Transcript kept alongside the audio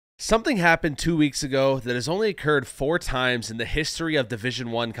Something happened 2 weeks ago that has only occurred 4 times in the history of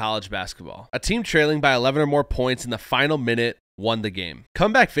Division I college basketball. A team trailing by 11 or more points in the final minute won the game.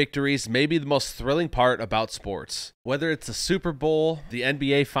 Comeback victories may be the most thrilling part about sports. Whether it's the Super Bowl, the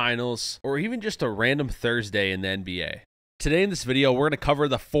NBA Finals, or even just a random Thursday in the NBA. Today in this video, we're going to cover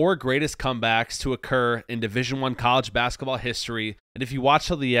the 4 greatest comebacks to occur in Division I college basketball history. And if you watch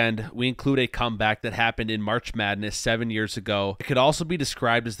till the end, we include a comeback that happened in March Madness 7 years ago. It could also be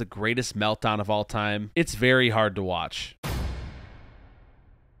described as the greatest meltdown of all time. It's very hard to watch.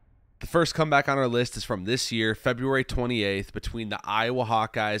 The first comeback on our list is from this year, February 28th, between the Iowa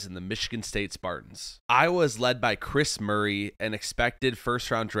Hawkeyes and the Michigan State Spartans. Iowa is led by Chris Murray, an expected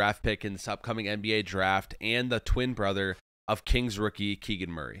first-round draft pick in this upcoming NBA draft, and the twin brother of Kings rookie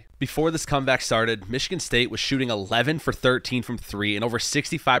Keegan Murray. Before this comeback started, Michigan State was shooting 11 for 13 from 3 and over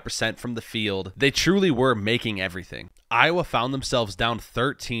 65% from the field. They truly were making everything. Iowa found themselves down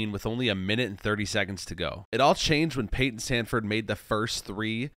 13 with only a minute and 30 seconds to go. It all changed when Peyton Sandfort made the first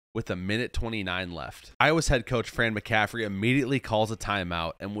 3 with a minute 29 left. Iowa's head coach Fran McCaffrey immediately calls a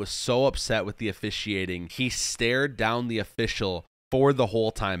timeout and was so upset with the officiating, he stared down the official for the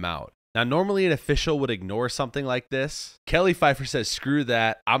whole timeout. Now, normally an official would ignore something like this. Kelly Pfeiffer says, "Screw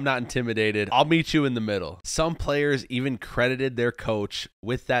that. I'm not intimidated. I'll meet you in the middle." Some players even credited their coach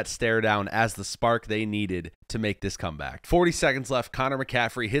with that stare down as the spark they needed to make this comeback. 40 seconds left. Connor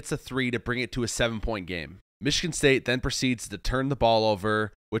McCaffrey hits a 3 to bring it to a 7-point game. Michigan State then proceeds to turn the ball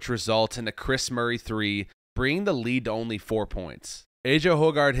over, which results in a Chris Murray 3, bringing the lead to only 4 points. AJ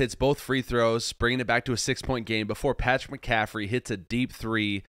Hoggard hits both free throws, bringing it back to a 6-point game before Patrick McCaffrey hits a deep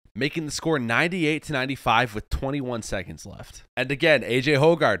 3, making the score 98-95 with 21 seconds left. And again, AJ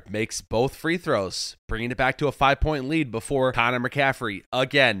Hoggard makes both free throws, bringing it back to a 5-point lead before Connor McCaffrey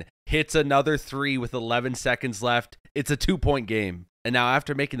again hits another 3 with 11 seconds left. It's a 2-point game. And now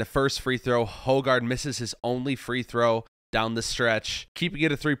after making the first free throw, Hoggard misses his only free throw down the stretch, keeping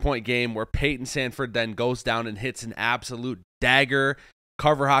it a 3-point game where Peyton Sandfort then goes down and hits an absolute dagger.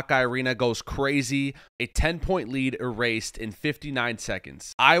 Carver Hawkeye Arena goes crazy. A 10-point lead erased in 59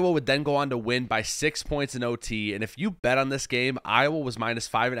 seconds. Iowa would then go on to win by 6 points in OT, and if you bet on this game, Iowa was minus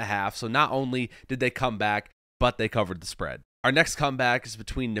 5.5, so not only did they come back, but they covered the spread. Our next comeback is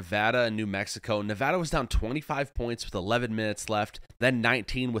between Nevada and New Mexico. Nevada was down 25 points with 11 minutes left, then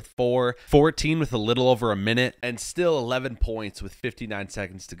 19 with 4, 14 with a little over a minute, and still 11 points with 59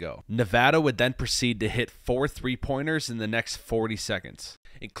 seconds to go. Nevada would then proceed to hit 4 3-pointers in the next 40 seconds,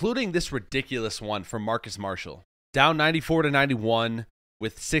 including this ridiculous one from Marcus Marshall. Down 94-91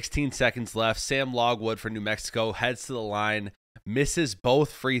 with 16 seconds left, Sam Logwood for New Mexico heads to the line, misses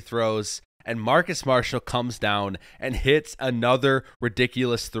both free throws, and Marcus Marshall comes down and hits another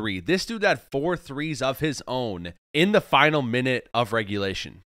ridiculous 3. This dude had 4 threes of his own in the final minute of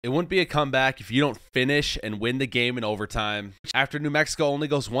regulation. It wouldn't be a comeback if you don't finish and win the game in overtime. After New Mexico only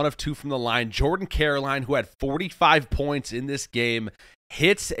goes 1 of 2 from the line, Jordan Caroline, who had 45 points in this game,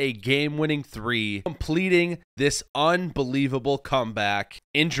 hits a game-winning 3, completing this unbelievable comeback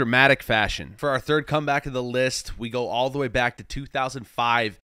in dramatic fashion. For our third comeback of the list, we go all the way back to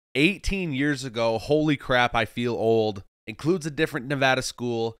 2005. 18 years ago, holy crap, I feel old. Includes a different Nevada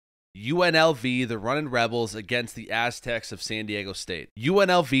school, UNLV, the Runnin' Rebels, against the Aztecs of San Diego State.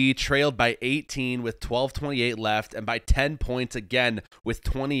 UNLV trailed by 18 with 12:28 left and by 10 points again with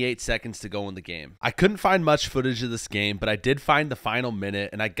 28 seconds to go in the game. I couldn't find much footage of this game, but I did find the final minute,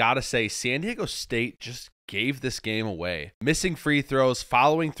 and I gotta say, San Diego State just gave this game away. Missing free throws,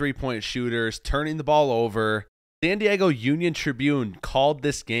 following 3-point shooters, turning the ball over. San Diego Union Tribune called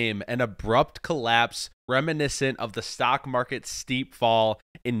this game an abrupt collapse reminiscent of the stock market's steep fall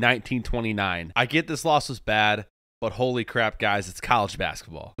in 1929. I get this loss was bad, but holy crap, guys, it's college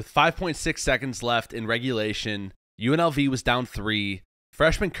basketball. With 5.6 seconds left in regulation, UNLV was down 3.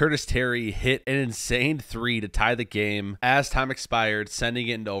 Freshman Curtis Terry hit an insane 3 to tie the game as time expired, sending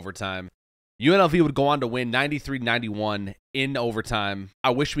it into overtime. UNLV would go on to win 93-91 in overtime.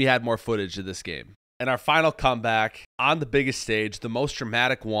 I wish we had more footage of this game. And our final comeback on the biggest stage, the most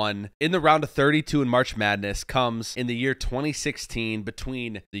dramatic one in the round of 32 in March Madness, comes in the year 2016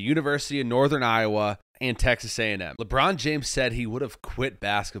 between the University of Northern Iowa and Texas A&M. LeBron James said he would have quit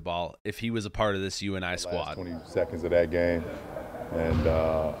basketball if he was a part of this UNI squad. Last 20 seconds of that game, and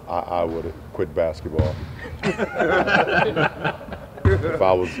I would have quit basketball. If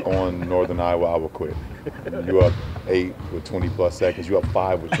I was on Northern Iowa, I would quit. You up 8 with 20 plus seconds, you up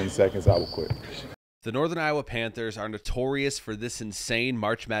 5 with 10 seconds, I would quit. The Northern Iowa Panthers are notorious for this insane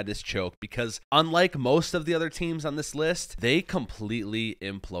March Madness choke because, unlike most of the other teams on this list, they completely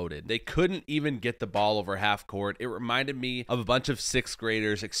imploded. They couldn't even get the ball over half court. It reminded me of a bunch of sixth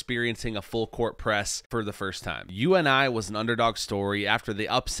graders experiencing a full court press for the first time. UNI was an underdog story after they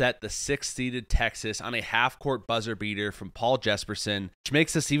upset the 6th-seeded Texas on a half-court buzzer beater from Paul Jesperson, which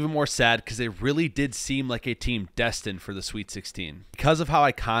makes us even more sad because they really did seem like a team destined for the Sweet 16. Because of how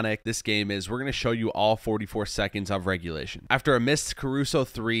iconic this game is, we're going to show you all 44 seconds of regulation. After a missed Caruso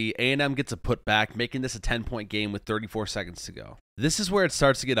 3, A&M gets a putback, making this a 10-point game with 34 seconds to go. This is where it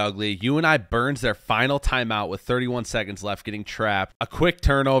starts to get ugly. UNI burns their final timeout with 31 seconds left, getting trapped. A quick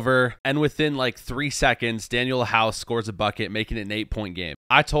turnover, and within like 3 seconds, Daniel House scores a bucket, making it an 8-point game.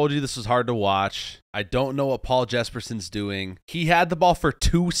 I told you this was hard to watch. I don't know what Paul Jesperson's doing. He had the ball for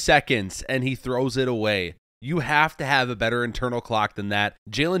 2 seconds, and he throws it away. You have to have a better internal clock than that.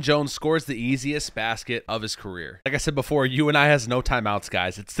 Jalen Jones scores the easiest basket of his career. Like I said before, UNI has no timeouts,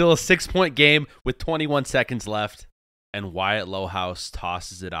 guys. It's still a 6-point game with 21 seconds left, and Wyatt Lohaus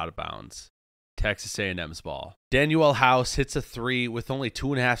tosses it out of bounds. Texas A&M's ball. Daniel House hits a 3 with only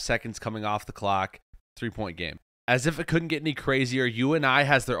 2.5 seconds coming off the clock. 3-point game. As if it couldn't get any crazier, UNI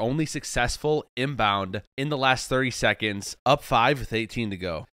has their only successful inbound in the last 30 seconds, up 5 with 18 to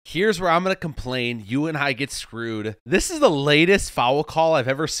go. Here's where I'm going to complain. UNI gets screwed. This is the latest foul call I've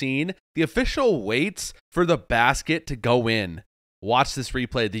ever seen. The official waits for the basket to go in. Watch this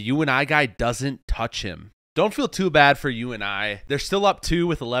replay. The UNI guy doesn't touch him. Don't feel too bad for UNI. They're still up 2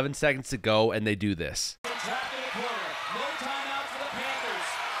 with 11 seconds to go, and they do this.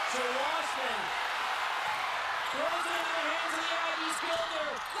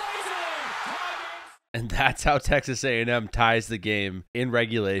 And that's how Texas A&M ties the game in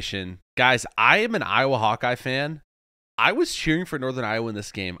regulation. Guys, I am an Iowa Hawkeye fan. I was cheering for Northern Iowa in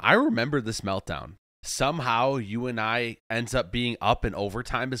this game. I remember this meltdown. Somehow UNI ends up being up in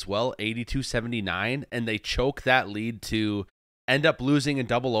overtime as well, 82-79, and they choke that lead to end up losing in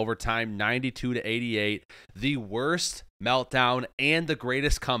double overtime, 92-88. The worst meltdown and the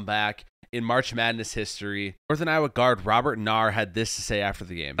greatest comeback in March Madness history. Northern Iowa guard Robert Nahr had this to say after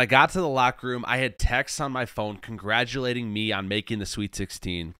the game. I got to the locker room. I had texts on my phone congratulating me on making the Sweet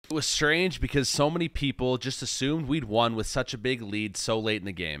 16. It was strange because so many people just assumed we'd won with such a big lead so late in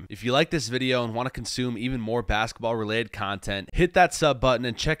the game. If you like this video and want to consume even more basketball related content, hit that sub button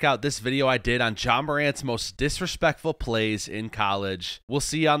and check out this video I did on Ja Morant's most disrespectful plays in college. We'll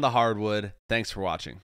see you on the hardwood. Thanks for watching.